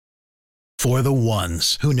For the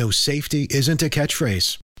ones who know safety isn't a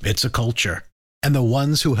catchphrase, it's a culture. And the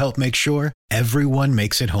ones who help make sure everyone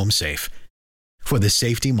makes it home safe. For the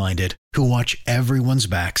safety-minded who watch everyone's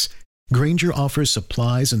backs, Grainger offers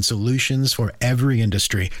supplies and solutions for every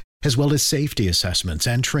industry, as well as safety assessments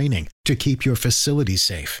and training to keep your facilities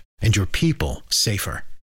safe and your people safer.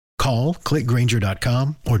 Call, click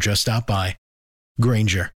Grainger.com, or just stop by.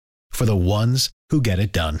 Grainger, for the ones who get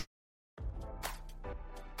it done.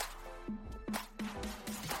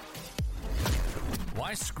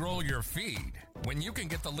 Why scroll your feed when you can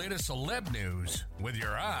get the latest celeb news with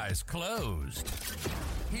your eyes closed?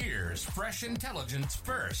 Here's fresh intelligence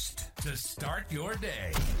first to start your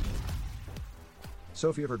day.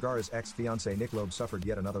 Sofia Vergara's ex-fiance Nick Loeb suffered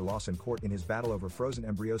yet another loss in court in his battle over frozen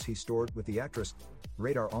embryos he stored with the actress,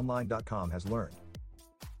 RadarOnline.com has learned.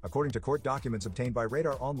 According to court documents obtained by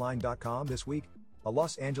RadarOnline.com this week, a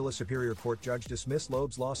Los Angeles Superior Court judge dismissed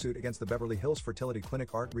Loeb's lawsuit against the Beverly Hills fertility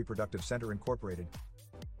clinic Art Reproductive Center Incorporated.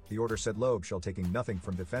 The order said Loeb shall taking nothing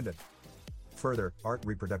from defendant. Further, Art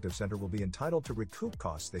Reproductive Center will be entitled to recoup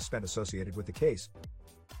costs they spent associated with the case.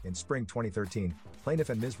 In spring 2013, plaintiff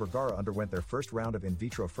and Ms. Vergara underwent their first round of in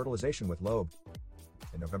vitro fertilization with Loeb.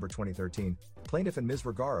 In November 2013, plaintiff and Ms.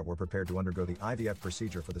 Vergara were prepared to undergo the IVF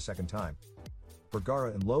procedure for the second time.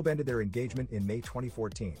 Vergara and Loeb ended their engagement in May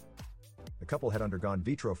 2014. The couple had undergone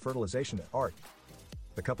vitro fertilization at Art.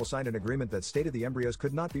 The couple signed an agreement that stated the embryos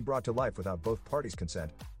could not be brought to life without both parties'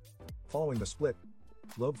 consent. Following the split,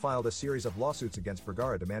 Loeb filed a series of lawsuits against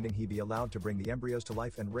Vergara demanding he be allowed to bring the embryos to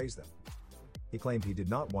life and raise them. He claimed he did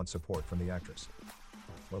not want support from the actress.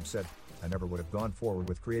 Loeb said, "I never would have gone forward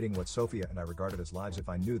with creating what Sofia and I regarded as lives if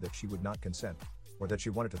I knew that she would not consent, or that she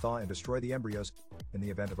wanted to thaw and destroy the embryos in the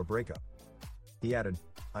event of a breakup." He added,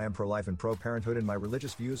 "I am pro-life and pro-parenthood and my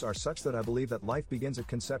religious views are such that I believe that life begins at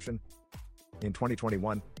conception." In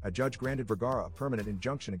 2021, a judge granted Vergara a permanent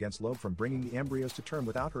injunction against Loeb from bringing the embryos to term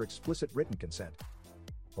without her explicit written consent.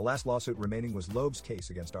 The last lawsuit remaining was Loeb's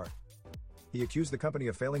case against Art. He accused the company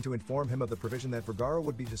of failing to inform him of the provision that Vergara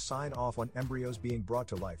would be to sign off on embryos being brought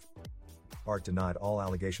to life. Art denied all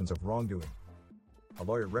allegations of wrongdoing. A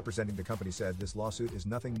lawyer representing the company said this lawsuit is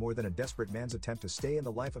nothing more than a desperate man's attempt to stay in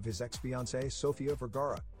the life of his ex-fiancée Sofia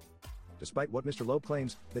Vergara. Despite what Mr. Loeb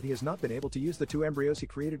claims, that he has not been able to use the 2 embryos he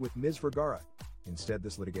created with Ms. Vergara. Instead,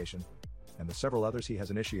 this litigation, and the several others he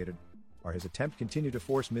has initiated, are his attempt to continue to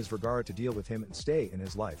force Ms. Vergara to deal with him and stay in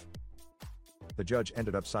his life. The judge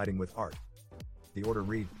ended up siding with Art. The order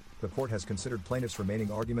read, "The court has considered plaintiff's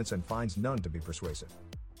remaining arguments and finds none to be persuasive.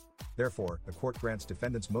 Therefore, the court grants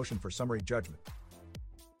defendant's motion for summary judgment."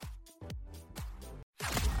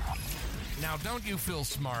 Now, don't you feel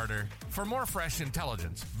smarter? For more fresh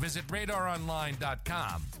intelligence, visit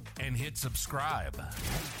RadarOnline.com and hit subscribe.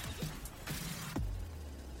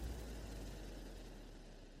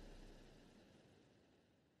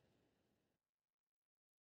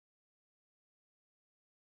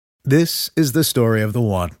 This is the story of the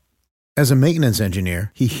one. As a maintenance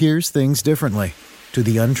engineer, he hears things differently. To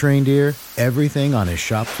the untrained ear, everything on his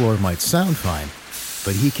shop floor might sound fine,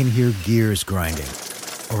 but he can hear gears grinding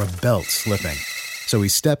or a belt slipping. So he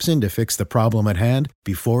steps in to fix the problem at hand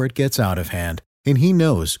before it gets out of hand. And he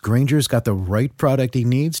knows Grainger's got the right product he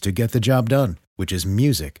needs to get the job done, which is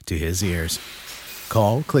music to his ears.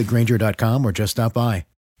 Call, click Grainger.com, or just stop by.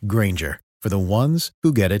 Grainger, for the ones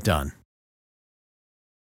who get it done.